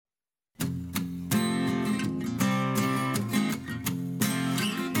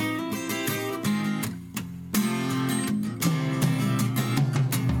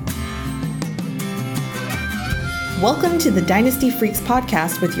Welcome to the Dynasty Freaks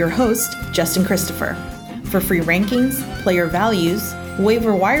podcast with your host, Justin Christopher. For free rankings, player values,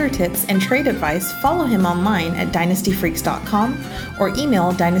 waiver wire tips, and trade advice, follow him online at dynastyfreaks.com or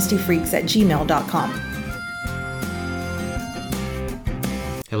email dynastyfreaks@gmail.com.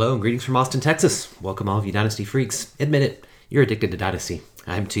 Hello and greetings from Austin, Texas. Welcome all of you Dynasty Freaks. Admit it, you're addicted to Dynasty.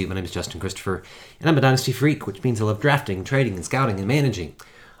 I'm too. My name is Justin Christopher, and I'm a Dynasty Freak, which means I love drafting, trading, and scouting, and managing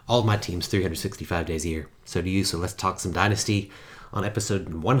all of my teams 365 days a year. So do you, so let's talk some Dynasty on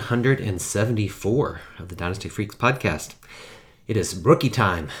episode 174 of the Dynasty Freaks podcast. It is rookie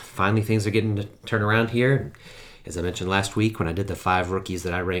time. Finally, things are getting to turn around here. As I mentioned last week when I did the 5 rookies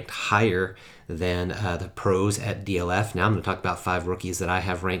that I ranked higher than the pros at DLF, now I'm going to talk about 5 rookies that I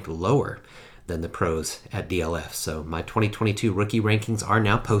have ranked lower than the pros at DLF. So my 2022 rookie rankings are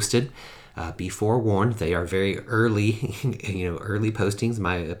now posted. Be forewarned, they are very early, early postings.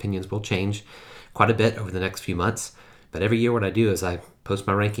 My opinions will change quite a bit over the next few months. But every year what I do is I post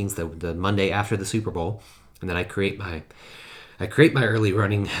my rankings the Monday after the Super Bowl, and then I create my early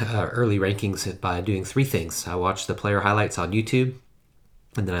rankings by doing 3 things. I watch the player highlights on YouTube,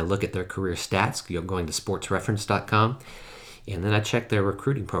 and then I look at their career stats, going to sportsreference.com, and then I check their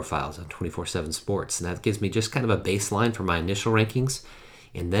recruiting profiles on 24/7 Sports, and that gives me just kind of a baseline for my initial rankings.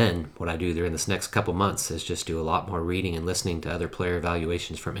 And then what I do during this next couple months is just do a lot more reading and listening to other player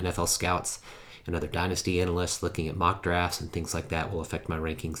evaluations from NFL scouts and other dynasty analysts. Looking at mock drafts and things like that will affect my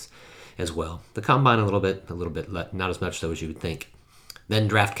rankings as well. The combine a little bit, not as much though as you would think. Then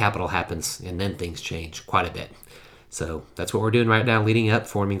draft capital happens, and then things change quite a bit. So that's what we're doing right now, leading up,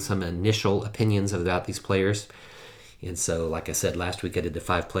 forming some initial opinions about these players. And so, like I said, last week I did the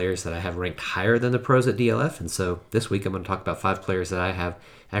 5 players that I have ranked higher than the pros at DLF. And so this week I'm going to talk about 5 players that I have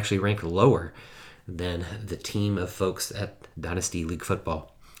actually ranked lower than the team of folks at Dynasty League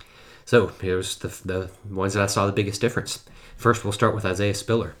Football. So here's the ones that I saw the biggest difference. First, we'll start with Isaiah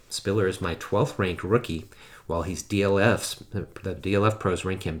Spiller. Spiller is my 12th ranked rookie, while the DLF pros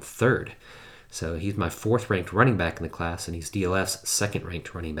rank him 3rd. So he's my 4th ranked running back in the class, and he's DLF's 2nd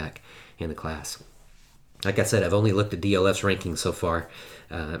ranked running back in the class. Like I said, I've only looked at DLF's rankings so far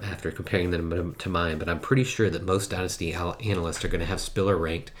after comparing them to mine, but I'm pretty sure that most Dynasty analysts are going to have Spiller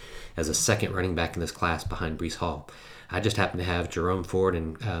ranked as a 2nd running back in this class behind Breece Hall. I just happen to have Jerome Ford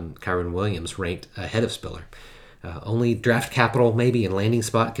and Kyren Williams ranked ahead of Spiller. Only draft capital maybe and landing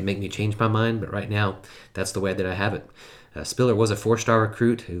spot could make me change my mind, but right now that's the way that I have it. Spiller was a 4-star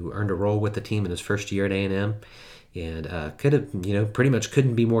recruit who earned a role with the team in his first year at A&M. And could have, pretty much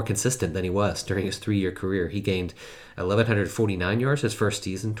couldn't be more consistent than he was during his 3-year career. He gained 1,149 yards his first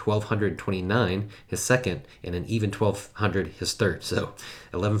season, 1,229 his second, and an even 1,200 his third. So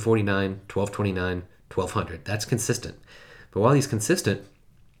 1,149, 1,229, 1,200. That's consistent. But while he's consistent,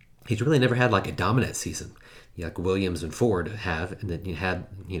 he's really never had like a dominant season, like Williams and Ford have, and that you had,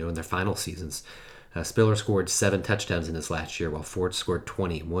 in their final seasons. Spiller scored 7 touchdowns in his last year, while Ford scored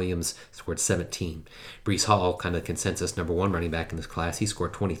 20. Williams scored 17. Breece Hall, kind of consensus number 1 running back in this class, he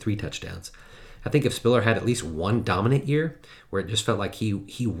scored 23 touchdowns. I think if Spiller had at least one dominant year, where it just felt like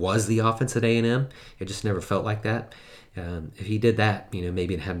he was the offense at A&M, it just never felt like that. If he did that,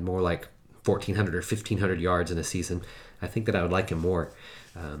 maybe it had more like 1,400 or 1,500 yards in a season, I think that I would like him more.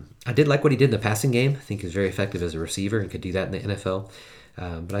 I did like what he did in the passing game. I think he was very effective as a receiver and could do that in the NFL.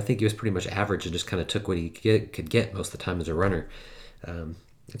 But I think he was pretty much average and just kind of took what he could get most of the time as a runner.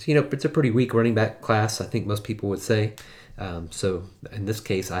 It's a pretty weak running back class, I think most people would say. So in this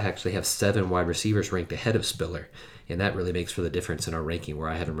case, I actually have 7 wide receivers ranked ahead of Spiller. And that really makes for the difference in our ranking, where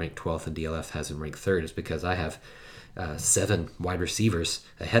I have him ranked 12th and DLF has him ranked 3rd, is because I have 7 wide receivers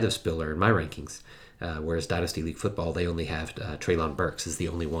ahead of Spiller in my rankings. Whereas Dynasty League Football, they only have Treylon Burks is the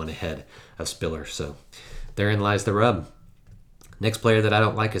only one ahead of Spiller. So therein lies the rub. Next player that I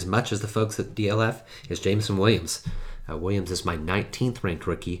don't like as much as the folks at DLF is Jameson Williams. Williams is my 19th ranked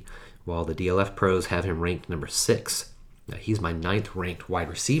rookie, while the DLF pros have him ranked number 6. He's my 9th ranked wide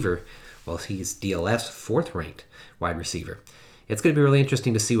receiver, while he's DLF's 4th ranked wide receiver. It's going to be really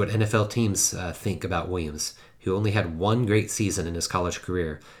interesting to see what NFL teams think about Williams, who only had 1 great season in his college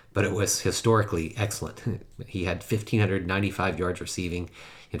career, but it was historically excellent. He had 1,595 yards receiving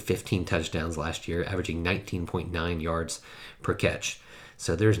and 15 touchdowns last year, averaging 19.9 yards per catch.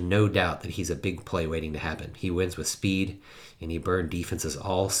 So there's no doubt that he's a big play waiting to happen. He wins with speed, and he burned defenses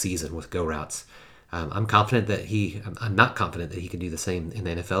all season with go routes. I'm not confident that he can do the same in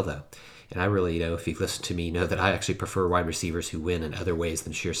the NFL, though. And I really, if you've listened to me, you know that I actually prefer wide receivers who win in other ways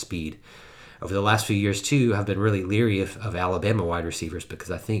than sheer speed. Over the last few years, too, I've been really leery of Alabama wide receivers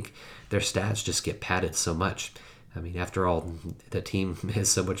because I think their stats just get padded so much. I mean, after all, the team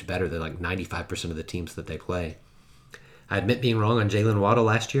is so much better than like 95% of the teams that they play. I admit being wrong on Jalen Waddle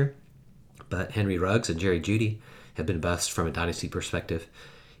last year, but Henry Ruggs and Jerry Jeudy have been busts from a dynasty perspective.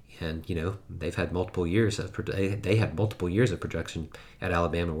 And, they've had multiple years they had multiple years of production at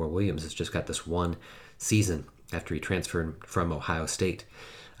Alabama, where Williams has just got this one season after he transferred from Ohio State.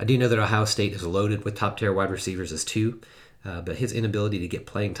 I do know that Ohio State is loaded with top-tier wide receivers as too, but his inability to get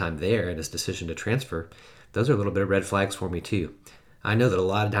playing time there and his decision to transfer, those are a little bit of red flags for me too. I know that a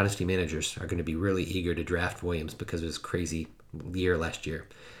lot of dynasty managers are going to be really eager to draft Williams because of his crazy year last year.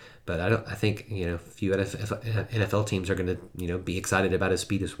 But I think a few NFL teams are going to be excited about his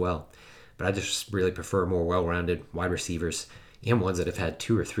speed as well. But I just really prefer more well-rounded wide receivers and ones that have had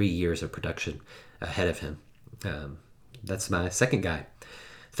 2 or 3 years of production ahead of him. That's my second guy.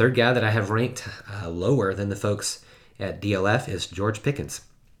 Third guy that I have ranked lower than the folks at DLF is George Pickens.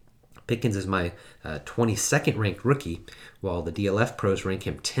 Pickens is my 22nd ranked rookie, while the DLF pros rank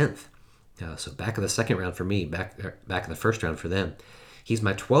him 10th. So back of the second round for me, back of the first round for them. He's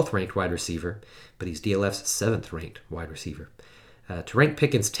my 12th ranked wide receiver, but he's DLF's 7th ranked wide receiver. To rank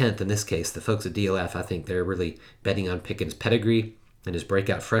Pickens 10th in this case, the folks at DLF, I think they're really betting on Pickens' pedigree and his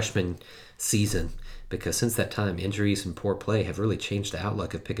breakout freshman season, because since that time, injuries and poor play have really changed the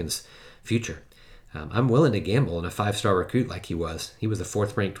outlook of Pickens' future. I'm willing to gamble on a 5-star recruit like he was. He was the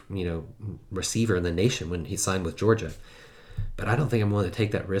 4th ranked, receiver in the nation when he signed with Georgia. But I don't think I'm willing to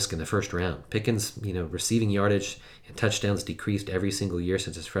take that risk in the first round. Pickens, receiving yardage and touchdowns decreased every single year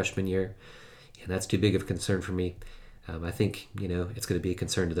since his freshman year, and that's too big of a concern for me. I think, it's going to be a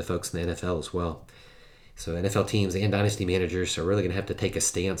concern to the folks in the NFL as well. So NFL teams and dynasty managers are really going to have to take a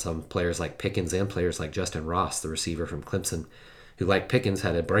stance on players like Pickens and players like Justin Ross, the receiver from Clemson, who, like Pickens,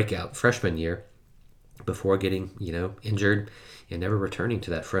 had a breakout freshman year before getting, injured and never returning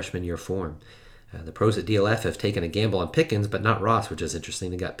to that freshman year form. The pros at DLF have taken a gamble on Pickens, but not Ross, which is interesting.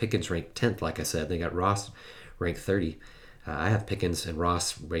 They got Pickens ranked 10th, like I said. They got Ross ranked 30. I have Pickens and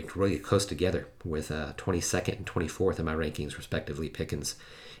Ross ranked really close together with 22nd and 24th in my rankings, respectively, Pickens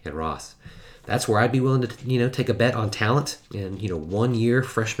and Ross. That's where I'd be willing to, take a bet on talent. And, 1 year,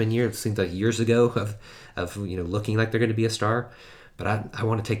 freshman year, it seems like years ago of looking like they're going to be a star. But I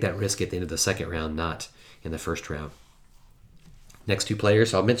want to take that risk at the end of the second round, not in the first round. Next 2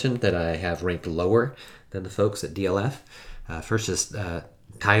 players I'll mention that I have ranked lower than the folks at DLF. First is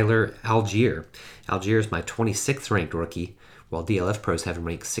Tyler Algier. Algier is my 26th ranked rookie, while DLF pros have him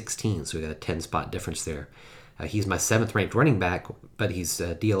ranked 16, so we got a 10-spot difference there. He's my 7th ranked running back, but he's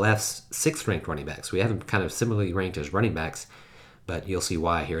DLF's 6th ranked running back, so we have him kind of similarly ranked as running backs, but you'll see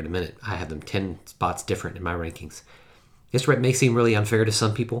why here in a minute. I have them 10 spots different in my rankings. This may seem really unfair to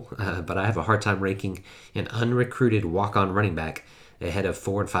some people, but I have a hard time ranking an unrecruited walk-on running back ahead of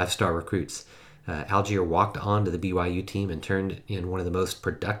 4- and 5-star recruits. Algier walked on to the BYU team and turned into one of the most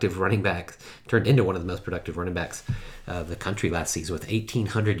productive running backs of the country last season with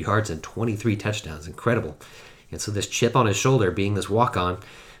 1,800 yards and 23 touchdowns. Incredible. And so this chip on his shoulder, being this walk-on,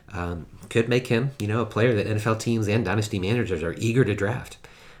 could make him, a player that NFL teams and dynasty managers are eager to draft.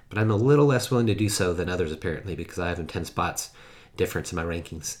 But I'm a little less willing to do so than others, apparently, because I have him 10 spots difference in my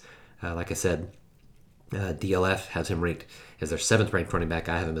rankings. Like I said, DLF has him ranked as their 7th ranked running back.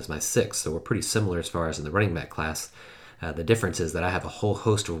 I have him as my 6th, so we're pretty similar as far as in the running back class. The difference is that I have a whole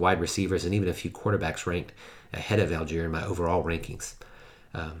host of wide receivers and even a few quarterbacks ranked ahead of Algier in my overall rankings.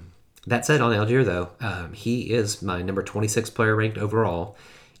 That said, on Algier, though, he is my number 26 player ranked overall,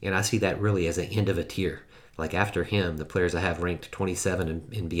 and I see that really as the end of a tier. Like after him, the players I have ranked 27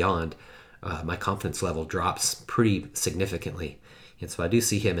 and beyond, my confidence level drops pretty significantly. And so I do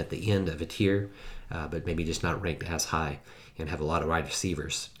see him at the end of a tier, but maybe just not ranked as high, and have a lot of wide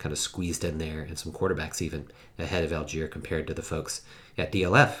receivers kind of squeezed in there and some quarterbacks even ahead of Algier compared to the folks at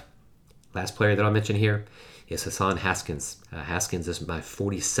DLF. Last player that I'll mention here is Hassan Haskins. Haskins is my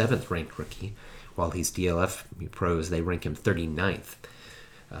 47th ranked rookie, while he's DLF pros, they rank him 39th.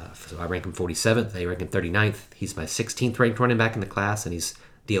 So I rank him 47th, they rank him 39th. He's my 16th ranked running back in the class, and he's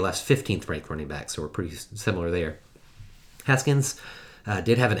DLF's 15th ranked running back, so we're pretty similar there. Haskins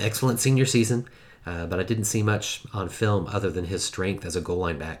did have an excellent senior season, but I didn't see much on film other than his strength as a goal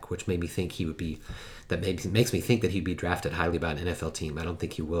line back, which made me think makes me think that he'd be drafted highly by an NFL team. I don't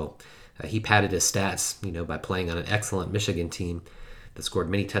think he will. He padded his stats, by playing on an excellent Michigan team that scored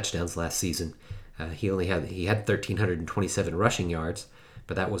many touchdowns last season. He had 1,327 rushing yards,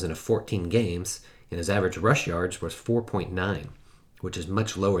 but that was in 14 games, and his average rush yards was 4.9, which is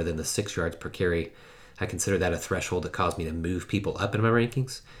much lower than the 6 yards per carry. I consider that a threshold that caused me to move people up in my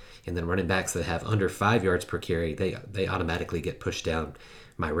rankings. And then running backs that have under 5 yards per carry, they automatically get pushed down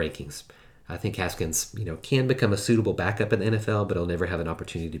my rankings. I think Haskins, can become a suitable backup in the NFL, but he'll never have an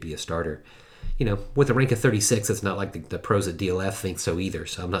opportunity to be a starter. with a rank of 36, it's not like the pros at DLF think so either.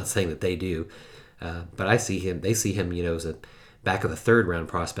 So I'm not saying that they do. But they see him, as a back of the third round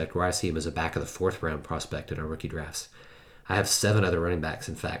prospect, where I see him as a back of the fourth round prospect in our rookie drafts. I have 7 other running backs,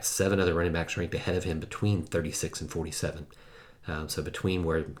 in fact, 7 other running backs ranked ahead of him between 36 and 47. So between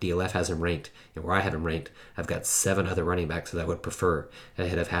where DLF has him ranked and where I have him ranked, I've got 7 other running backs that I would prefer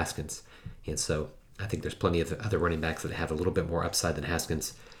ahead of Haskins. And so I think there's plenty of other running backs that have a little bit more upside than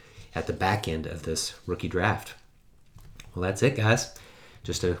Haskins at the back end of this rookie draft. Well, that's it, guys.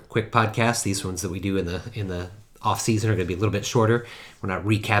 Just a quick podcast. These ones that we do in the off season are going to be a little bit shorter. We're not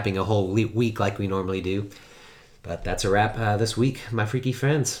recapping a whole week like we normally do. But that's a wrap this week, my freaky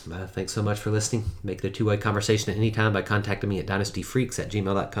friends. Thanks so much for listening. Make the two-way conversation at any time by contacting me at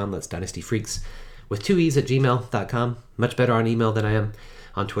dynastyfreaks@gmail.com. That's dynastyfreaks with 2 E's at gmail.com. Much better on email than I am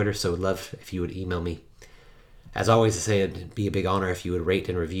on Twitter, so would love if you would email me. As always, I say it'd be a big honor if you would rate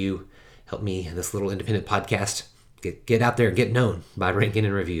and review. Help me in this little independent podcast get out there and get known by ranking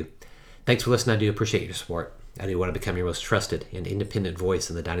and review. Thanks for listening. I do appreciate your support. I do want to become your most trusted and independent voice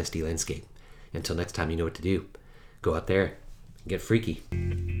in the Dynasty landscape. Until next time, you know what to do. Go out there and get freaky.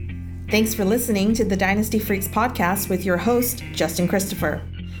 Thanks for listening to the Dynasty Freaks podcast with your host, Justin Christopher.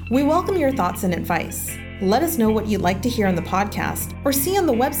 We welcome your thoughts and advice. Let us know what you'd like to hear on the podcast or see on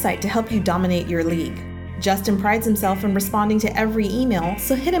the website to help you dominate your league. Justin prides himself in responding to every email,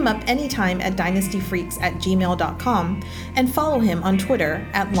 so hit him up anytime at dynastyfreaks@gmail.com and follow him on Twitter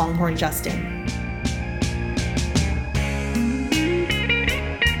 @LonghornJustin.